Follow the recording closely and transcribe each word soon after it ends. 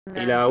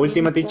Y la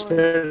última,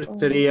 teacher,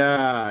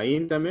 sería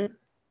in también.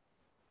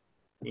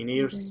 In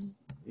New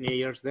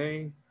Year's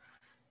Day.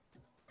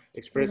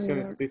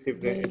 Expression,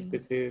 specific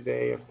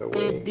day of the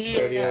week,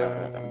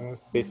 period,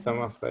 season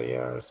of the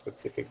year,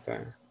 specific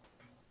time.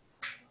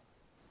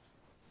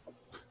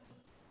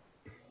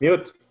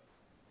 Mute.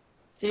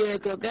 Sí, yo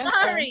creo que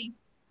Sorry.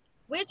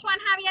 Which one,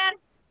 Javier?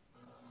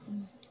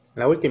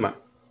 La última.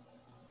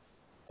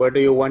 Where do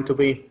you want to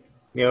be?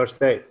 New Year's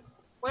Day.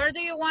 Where do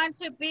you want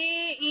to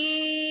be?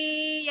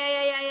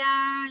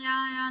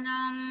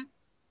 No.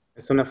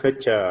 Es una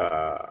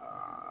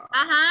fecha.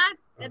 Ajá.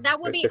 That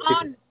would be Specific.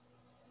 on.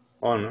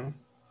 On, ¿no?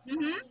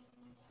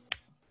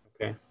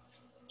 Okay.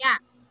 Yeah.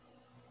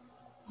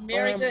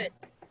 Very good.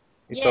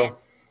 It's Yes. all.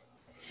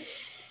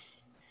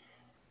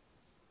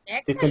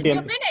 Excellent.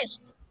 You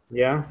finished.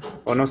 Ya.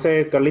 O no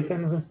sé, Carlita,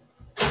 no sé.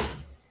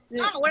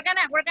 No, we're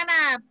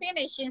gonna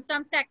finish in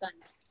some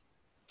seconds.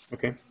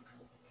 Okay.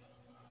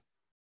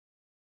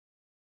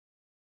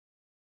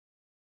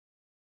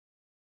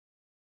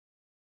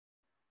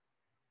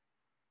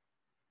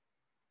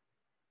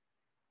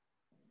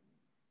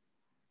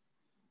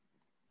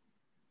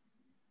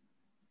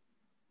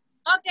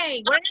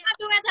 Okay, we're gonna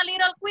do it a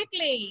little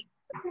quickly.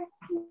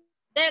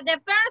 The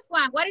first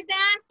one, what is the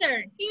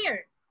answer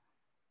here?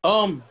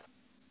 I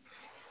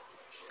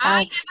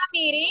have a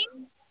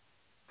meeting.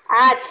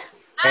 At.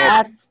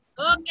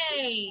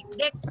 Okay,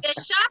 the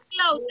shop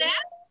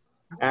closes.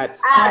 At.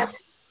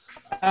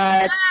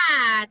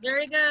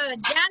 Very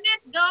good.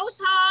 Janet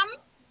goes home.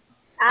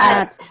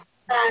 At.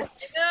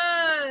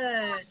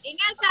 Good. In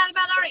El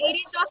Salvador, it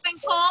is often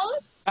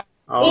called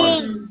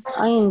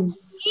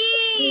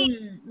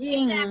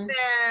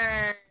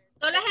December.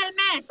 Solo es el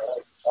mes.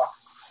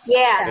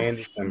 Yeah.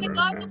 We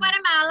go to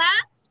Guatemala.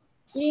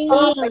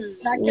 On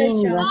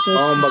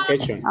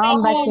vacation.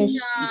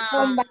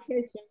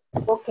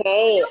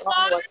 Okay.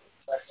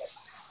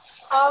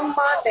 On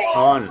Monday.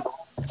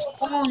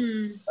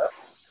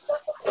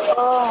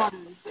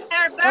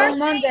 Her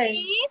birthday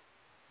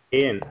is.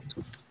 In.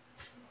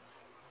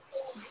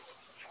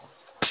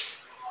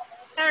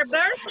 Her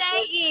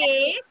birthday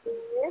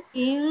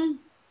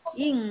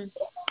is.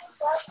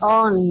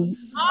 On.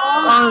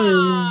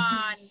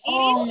 It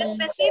is a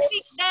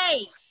specific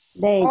day.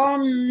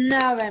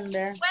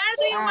 November. Where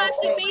do you want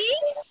to be?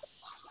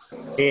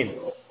 In.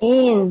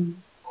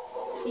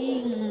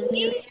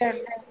 New Year.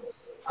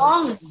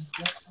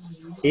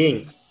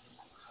 In.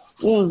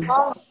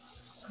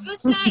 You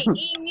say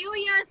in New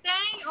Year's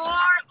Day or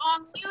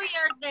on New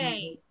Year's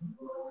Day?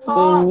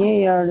 In New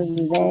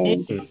Year's Day.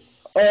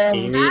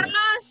 In.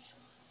 Carlos?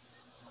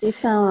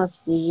 Season of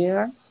the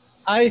year.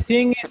 I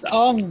think it's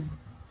on.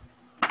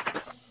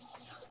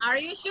 Are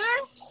you sure?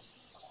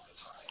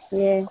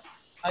 Yes.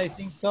 I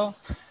think so.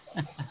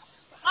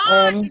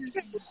 On.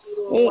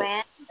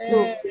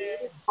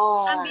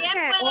 También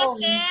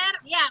puede ser,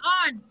 yeah,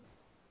 on.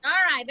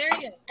 All right, very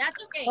good.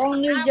 That's okay. On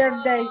New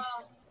Year's Day.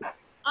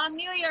 On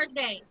New Year's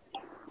Day.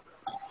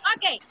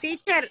 Okay.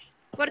 Teacher,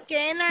 ¿por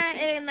qué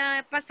en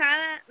la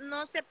pasada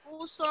no se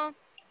puso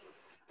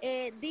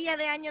día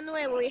de año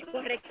nuevo y es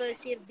correcto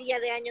decir día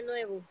de año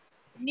nuevo?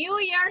 New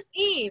Year's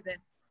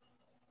Eve.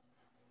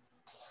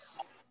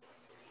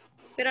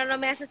 Pero no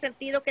me hace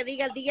sentido que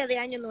diga el día de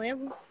año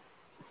nuevo.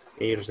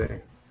 New Year's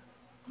Day.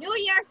 New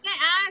Year's Day,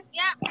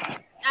 yeah.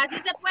 Así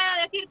se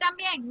puede decir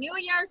también. New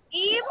Year's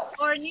Eve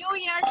or New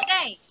Year's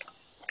Day.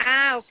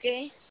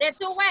 Okay. The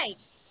two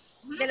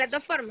ways. De las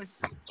dos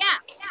formas. Yeah.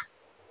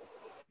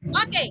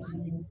 Okay.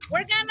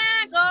 We're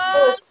gonna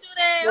go to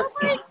the... Oh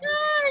my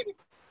God.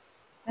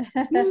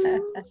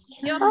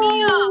 Dios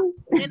mío.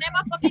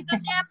 Tenemos poquito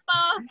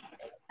tiempo.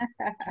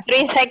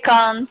 3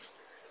 seconds.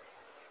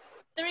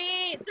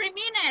 3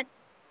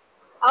 minutes.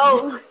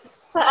 Oh,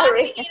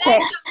 sorry.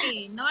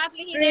 No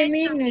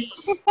affligidation.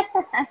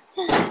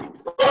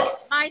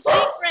 My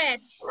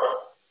secret.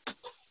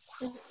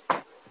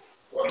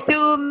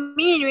 2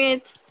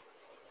 minutes.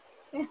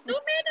 2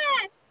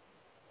 minutes.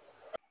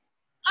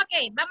 Ok,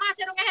 vamos a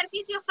hacer un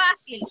ejercicio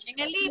fácil en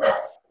el libro.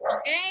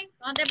 Ok,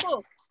 on the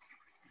book.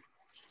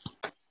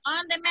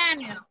 On the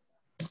manual.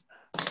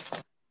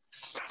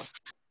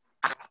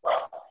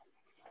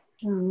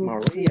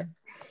 Maria.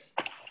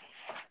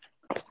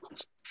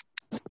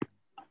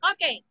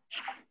 Ok.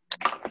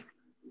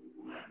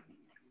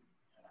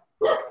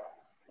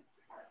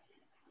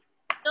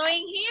 So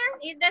in here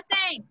is the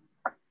same.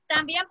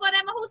 También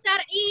podemos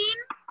usar in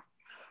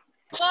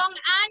con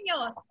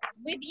años,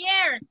 with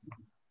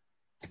years.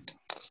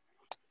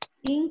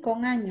 In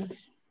con años.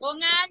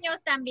 Con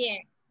años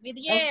también, with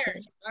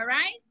years, Okay. all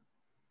right?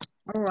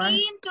 All right.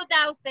 In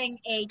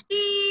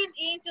 2018,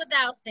 in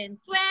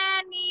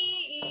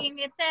 2020, in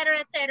etc.,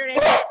 etc.,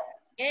 etc.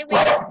 Okay, we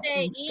can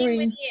say in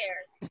with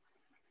years.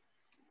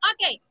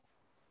 Okay,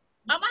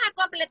 vamos a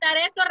completar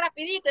esto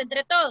rapidito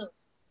entre todos.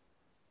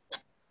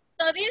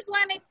 So this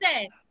one it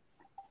says,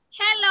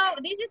 hello,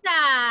 this is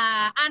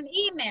an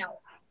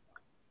email.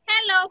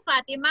 Hello,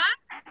 Fatima.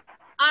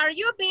 Are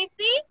you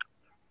busy?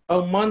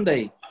 On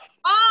Monday.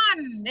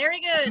 On, very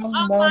good.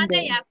 On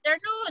Monday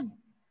afternoon.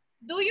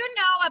 Do you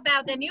know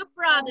about the new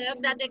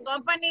product that the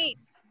company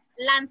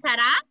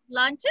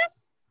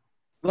launches?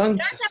 There's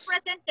a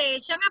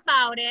presentation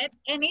about it,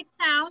 and it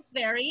sounds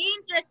very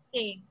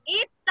interesting.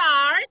 It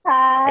starts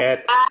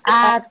At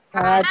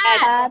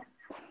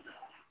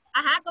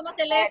Ajá, ¿cómo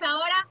se lee eso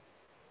ahora?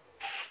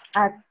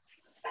 at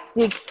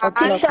 6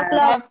 6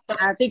 o'clock.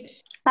 At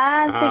 6.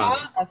 Ah.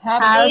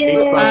 Half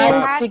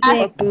 6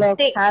 past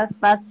 6. Half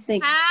past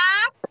 6.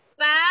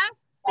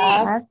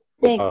 Past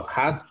 6. Oh,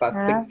 half past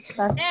 6.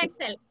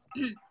 Excellent.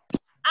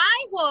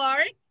 I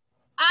work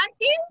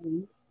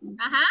until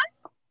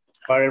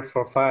Quarter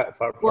for 6.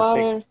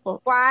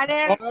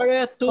 Quarter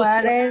Quarter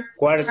to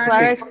Quarter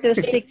to 6. To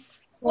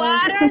 6.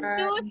 quarter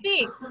to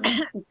 6.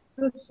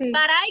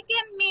 But I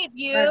can meet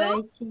you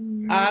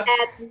at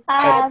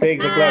At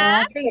 6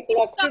 o'clock. 6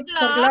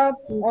 o'clock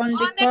on on the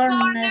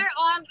corner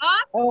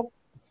of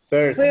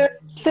First.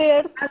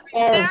 Third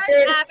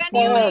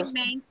Avenue in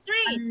Main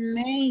Street.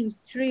 Main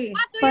Street.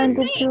 What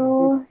do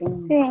you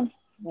think?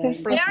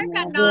 There's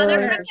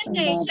another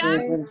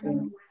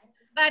presentation,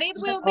 but it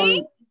will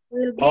be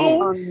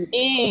On.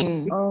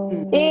 In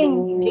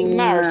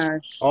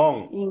March.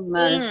 On. In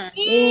March.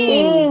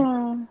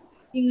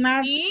 in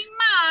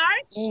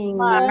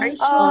March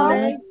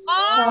On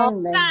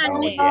on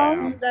Sunday.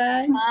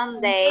 Sunday.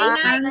 Monday.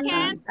 And I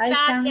can't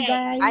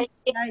that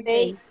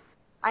day.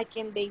 I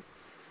can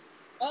days.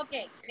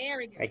 Okay,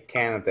 very good. I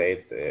can't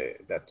date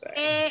that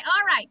day.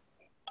 All right.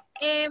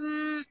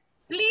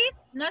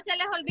 Please, no se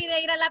les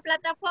olvide ir a la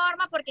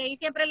plataforma porque ahí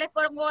siempre les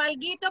pongo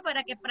alguito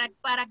para que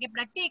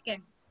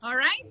practiquen. All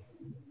right?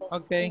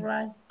 okay.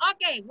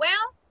 Okay,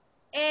 well,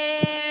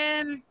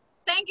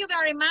 thank you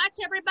very much,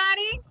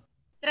 everybody.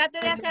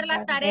 Trate de hacer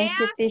las tareas.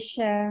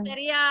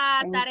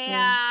 Sería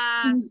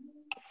tarea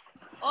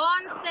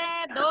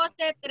 11,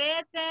 12,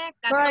 13,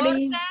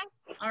 14.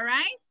 All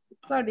right?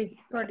 40.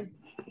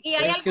 Y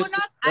hay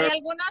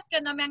algunos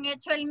que no me han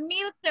hecho el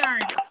midterm.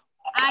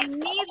 I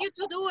need you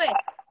to do it.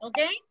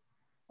 Okay?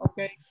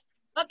 Okay.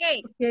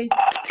 Okay. I'm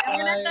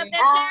going to stop the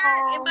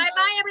share. And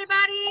bye-bye,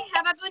 everybody.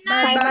 Have a good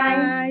night.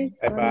 Bye-bye.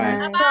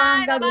 Bye-bye.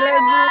 Bye-bye. God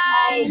bless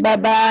you.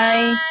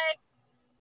 Bye-bye.